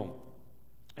church in Rome.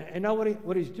 And now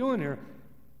what he's doing here,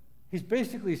 he's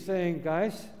basically saying,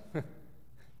 guys,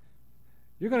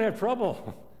 you're going to have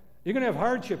trouble. You're going to have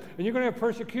hardship, and you're going to have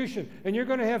persecution, and you're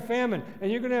going to have famine,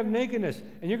 and you're going to have nakedness,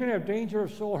 and you're going to have danger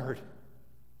of sword.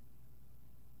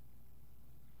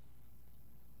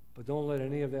 But don't let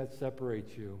any of that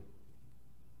separate you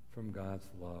from God's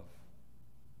love.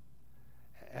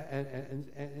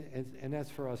 And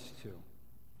that's for us too.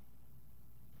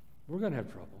 We're going to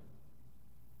have trouble.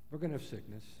 We're going to have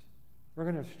sickness. We're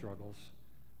going to have struggles.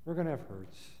 We're going to have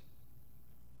hurts.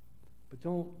 But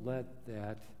don't let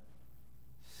that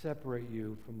separate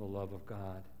you from the love of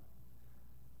God.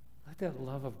 Let that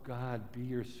love of God be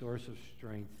your source of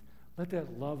strength. Let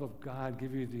that love of God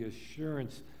give you the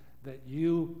assurance that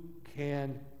you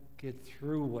can get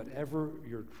through whatever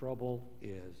your trouble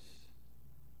is.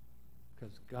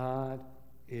 Because God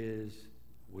is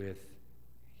with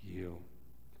you.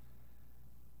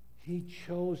 He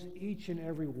chose each and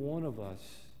every one of us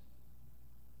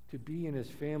to be in his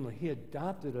family. He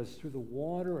adopted us through the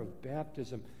water of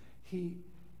baptism. He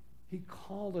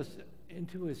called us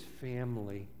into his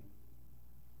family.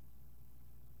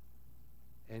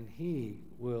 and he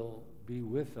will be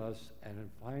with us and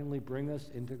finally bring us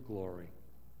into glory,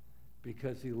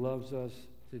 because he loves us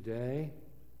today,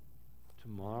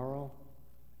 tomorrow,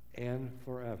 and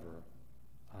forever.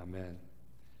 Amen.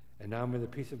 And now may the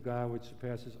peace of God, which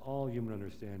surpasses all human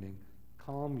understanding,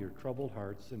 calm your troubled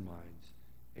hearts and minds.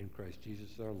 In Christ Jesus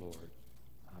our Lord.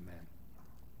 Amen.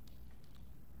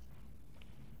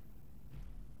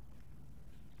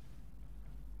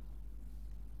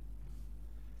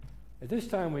 At this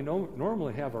time, we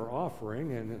normally have our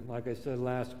offering, and like I said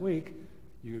last week,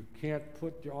 you can't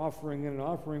put your offering in an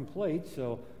offering plate,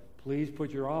 so please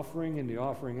put your offering in the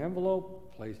offering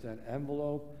envelope, place that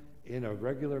envelope in a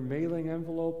regular mailing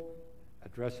envelope,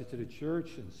 address it to the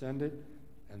church, and send it,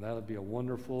 and that'll be a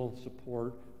wonderful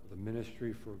support of the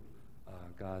ministry for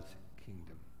God's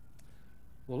kingdom.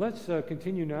 Well, let's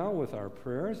continue now with our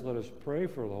prayers. Let us pray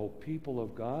for the whole people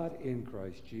of God in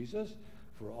Christ Jesus,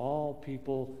 for all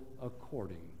people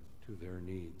according to their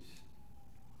needs.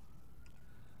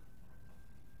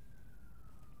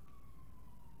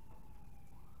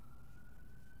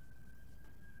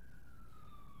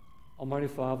 Almighty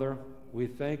Father, we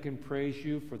thank and praise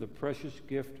you for the precious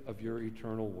gift of your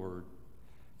eternal word.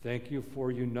 Thank you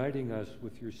for uniting us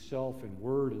with yourself in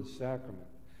word and sacrament.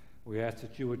 We ask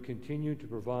that you would continue to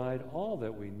provide all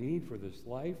that we need for this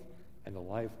life and the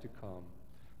life to come.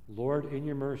 Lord, in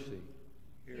your mercy,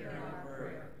 Hear our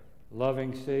prayer.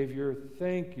 Loving Savior,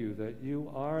 thank you that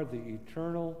you are the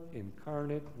eternal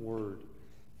incarnate Word.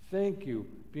 Thank you,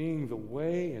 being the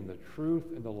way and the truth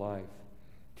and the life.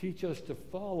 Teach us to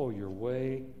follow your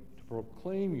way, to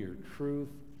proclaim your truth,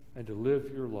 and to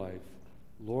live your life.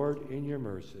 Lord, in your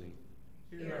mercy.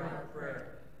 Hear our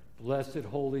prayer. Blessed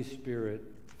Holy Spirit,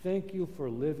 thank you for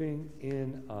living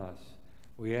in us.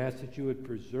 We ask that you would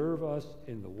preserve us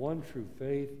in the one true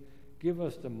faith. Give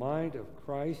us the mind of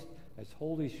Christ as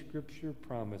Holy Scripture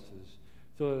promises,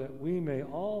 so that we may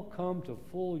all come to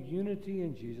full unity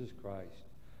in Jesus Christ.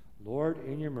 Lord,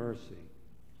 in your mercy.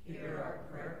 Hear our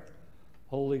prayer.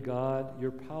 Holy God,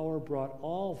 your power brought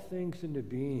all things into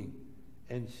being,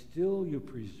 and still you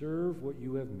preserve what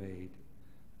you have made.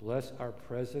 Bless our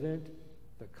President,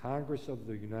 the Congress of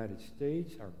the United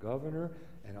States, our governor,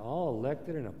 and all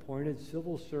elected and appointed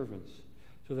civil servants,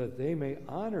 so that they may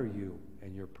honor you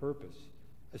and your purpose,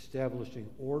 establishing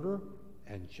order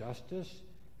and justice,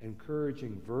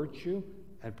 encouraging virtue,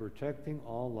 and protecting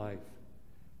all life.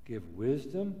 Give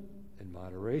wisdom and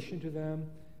moderation to them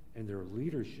and their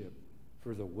leadership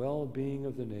for the well-being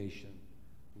of the nation.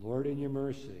 Lord, in your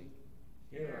mercy.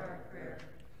 Hear our prayer.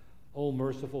 O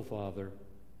merciful Father,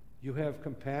 you have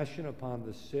compassion upon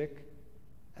the sick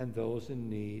and those in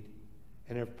need,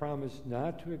 and have promised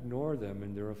not to ignore them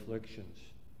in their afflictions.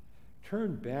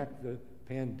 Turn back the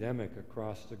pandemic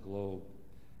across the globe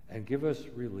and give us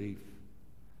relief.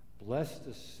 Bless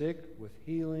the sick with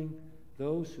healing,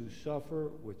 those who suffer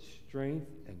with strength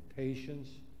and patience,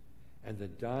 and the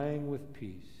dying with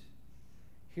peace.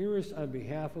 Hear us on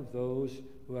behalf of those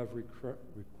who have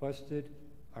requested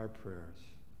our prayers.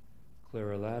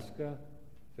 Clara Laska,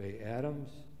 Faye Adams,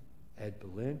 Ed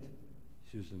Belint,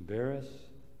 Susan Barris,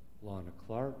 Lana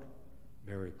Clark,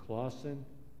 Mary Clausen,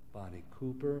 Bonnie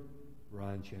Cooper,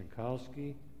 Ron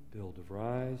Jankowski, Bill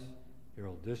DeVries,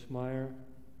 Harold Dismeyer,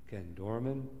 Ken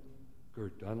Dorman,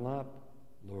 Gert Dunlop,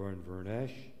 Lauren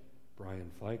Vernesh,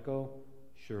 Brian Fico,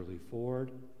 Shirley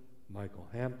Ford, Michael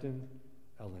Hampton,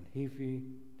 Ellen Heafy,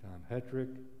 Tom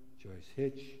Hetrick, Joyce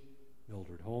Hitch,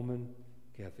 Mildred Holman,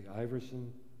 Kathy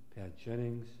Iverson, Pat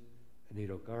Jennings,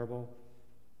 Anito Garbo,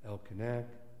 El Kanak,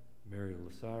 Mary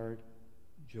Lassard,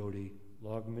 Jody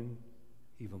Logman,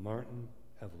 Eva Martin,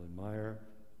 Evelyn Meyer,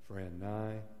 Fran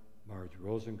Nye, Marge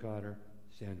Rosencotter,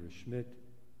 Sandra Schmidt,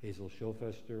 Hazel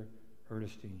Schofester,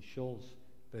 Ernestine Schultz,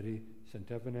 Betty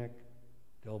Santevanek,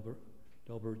 Delbert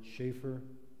Schaefer,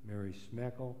 Mary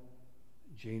Smackle,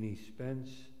 Janie Spence,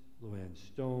 Luann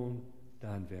Stone,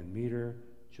 Don Van Meter,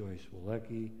 Joyce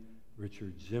Walecki,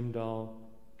 Richard Zimdahl,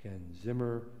 Ken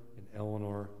Zimmer, and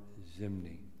Eleanor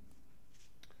Zimney.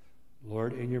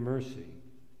 Lord, in your mercy.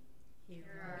 Hear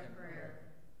our prayer.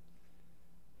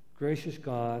 Gracious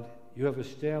God, you have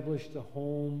established the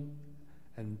home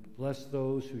and bless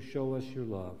those who show us your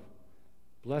love.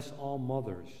 Bless all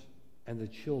mothers and the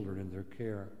children in their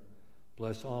care.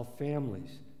 Bless all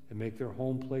families and make their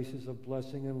home places of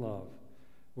blessing and love,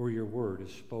 where your word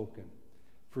is spoken,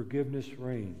 forgiveness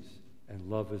reigns, and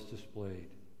love is displayed.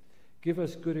 Give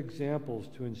us good examples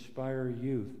to inspire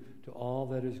youth to all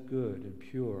that is good and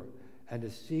pure, and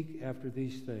to seek after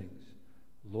these things.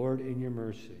 Lord, in your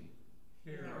mercy.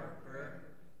 Hear our prayer.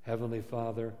 Heavenly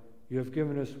Father, you have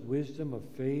given us wisdom of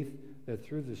faith, that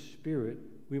through the Spirit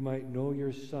we might know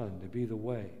your Son to be the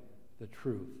way, the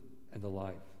truth, and the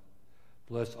life.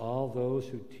 Bless all those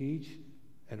who teach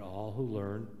and all who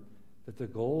learn, that the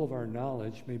goal of our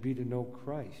knowledge may be to know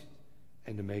Christ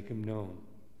and to make him known.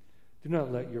 Do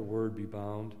not let your word be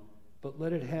bound, but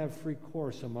let it have free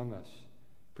course among us.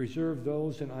 Preserve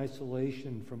those in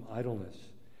isolation from idleness,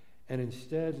 and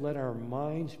instead let our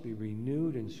minds be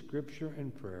renewed in Scripture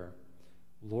and prayer.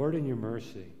 Lord, in your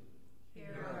mercy,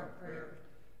 hear our prayer.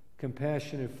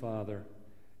 Compassionate Father,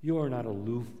 you are not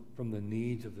aloof from the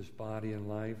needs of this body and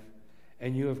life,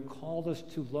 and you have called us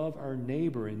to love our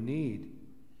neighbor in need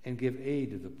and give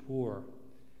aid to the poor.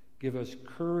 Give us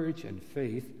courage and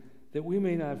faith that we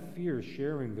may not fear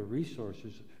sharing the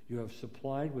resources you have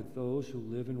supplied with those who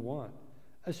live in want,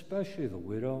 especially the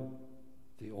widow,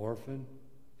 the orphan,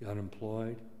 the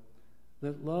unemployed.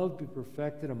 Let love be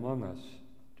perfected among us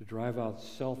to drive out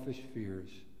selfish fears.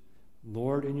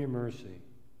 Lord, in your mercy,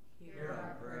 Hear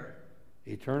our prayer.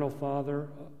 Eternal Father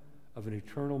of an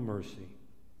eternal mercy,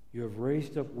 you have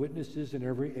raised up witnesses in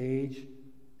every age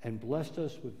and blessed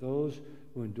us with those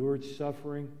who endured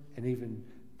suffering and even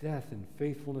death in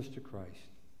faithfulness to Christ.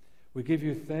 We give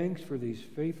you thanks for these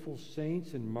faithful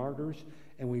saints and martyrs,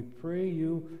 and we pray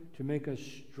you to make us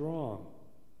strong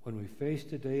when we face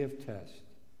the day of test,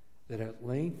 that at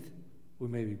length we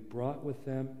may be brought with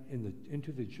them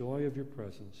into the joy of your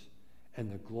presence and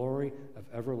the glory of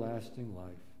everlasting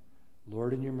life.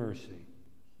 Lord, in your mercy,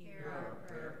 Hear our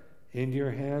prayer. into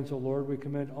your hands, O Lord, we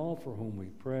commend all for whom we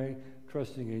pray,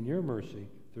 trusting in your mercy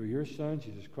through your Son,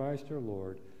 Jesus Christ our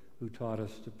Lord, who taught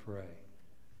us to pray.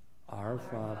 Our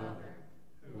Father,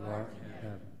 who art in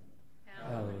heaven,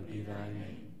 hallowed be thy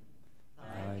name.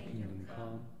 Thy kingdom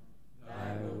come,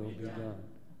 thy will be done,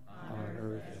 on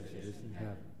earth as it is in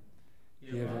heaven.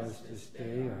 Give us this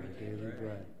day our daily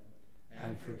bread,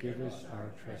 and forgive us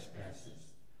our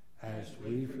trespasses, as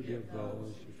we forgive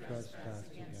those who trespass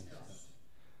against us.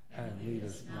 And lead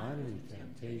us not into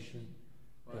temptation,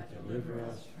 but deliver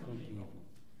us from evil.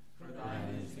 For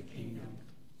thine is the kingdom,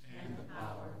 and the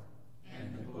power,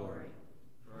 and the glory,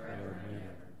 forever and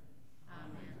ever.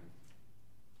 Amen.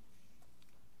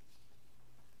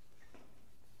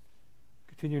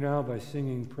 Continue now by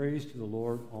singing praise to the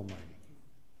Lord Almighty.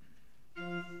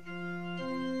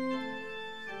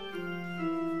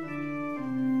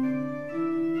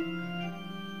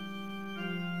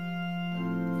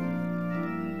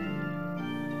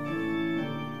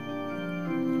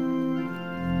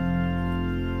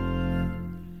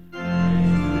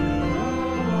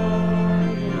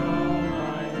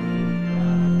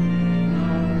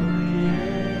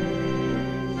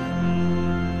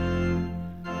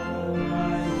 Oh,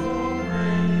 my soul,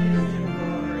 praise your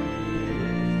glory.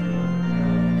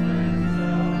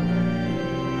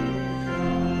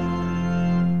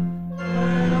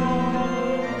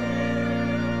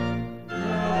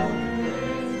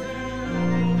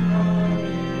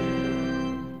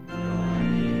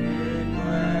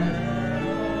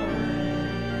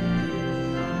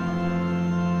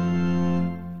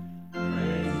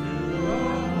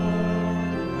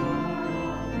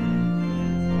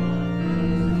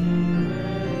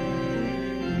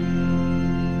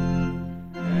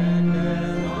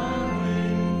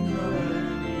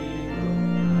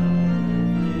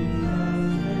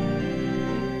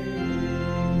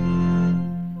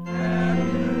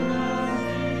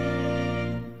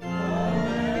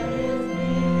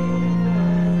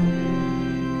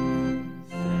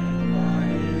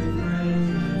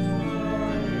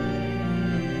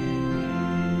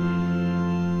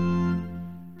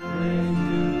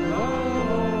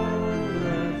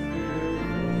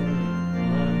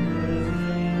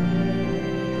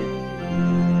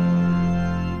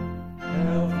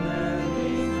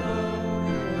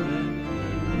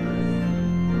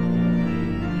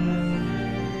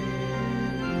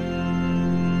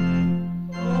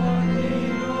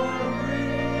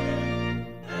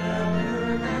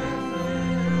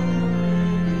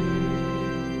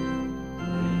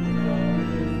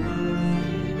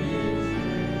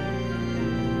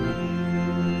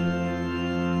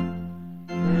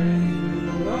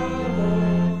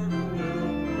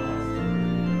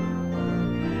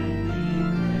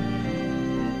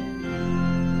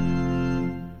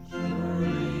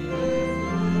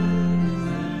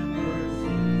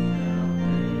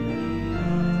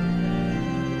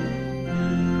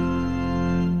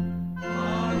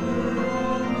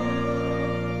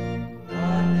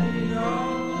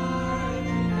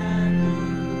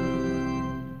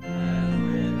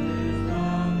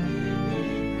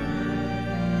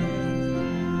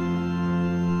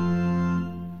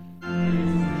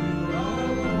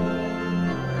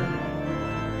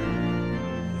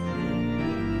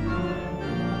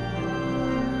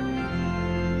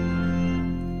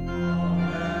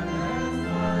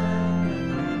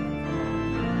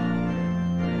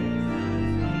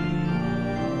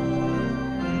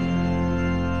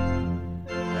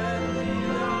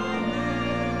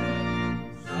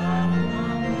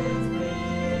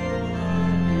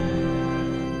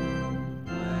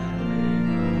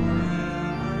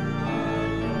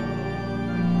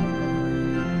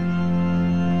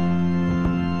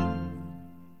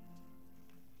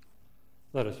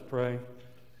 Let us pray.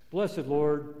 Blessed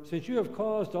Lord, since you have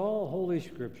caused all holy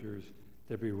scriptures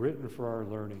to be written for our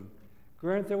learning,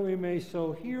 grant that we may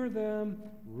so hear them,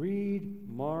 read,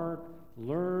 mark,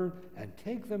 learn, and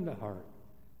take them to heart,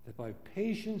 that by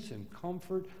patience and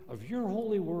comfort of your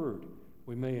holy word,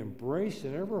 we may embrace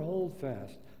and ever hold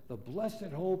fast the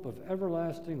blessed hope of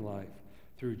everlasting life,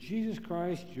 through Jesus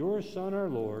Christ, your Son, our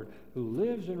Lord, who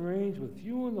lives and reigns with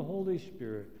you in the Holy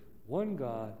Spirit, one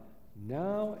God,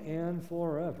 now and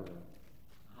forever.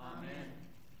 Amen.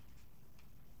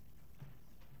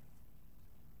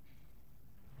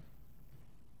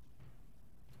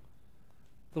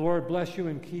 The Lord bless you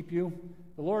and keep you.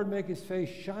 The Lord make his face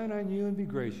shine on you and be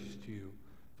gracious to you.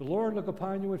 The Lord look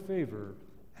upon you with favor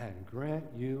and grant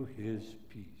you his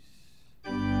peace.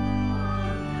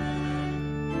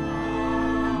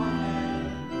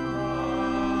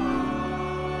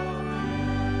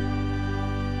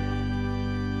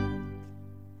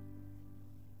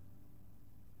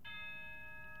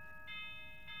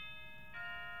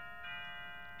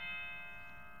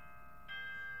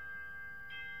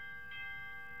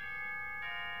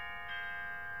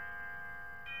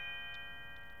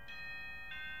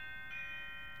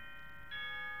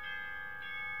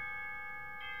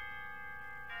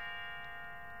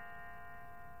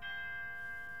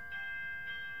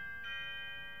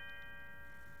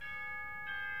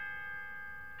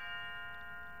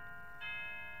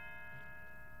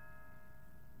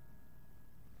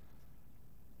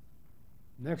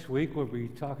 Next week, we'll be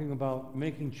talking about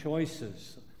making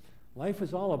choices. Life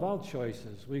is all about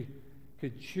choices. We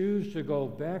could choose to go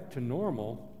back to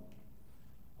normal,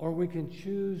 or we can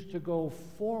choose to go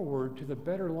forward to the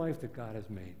better life that God has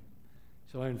made.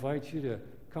 So I invite you to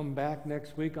come back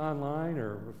next week online,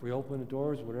 or if we open the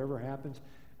doors, whatever happens.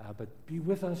 But be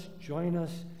with us, join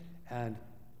us, and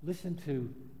listen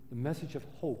to the message of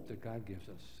hope that God gives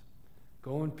us.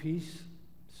 Go in peace,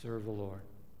 serve the Lord.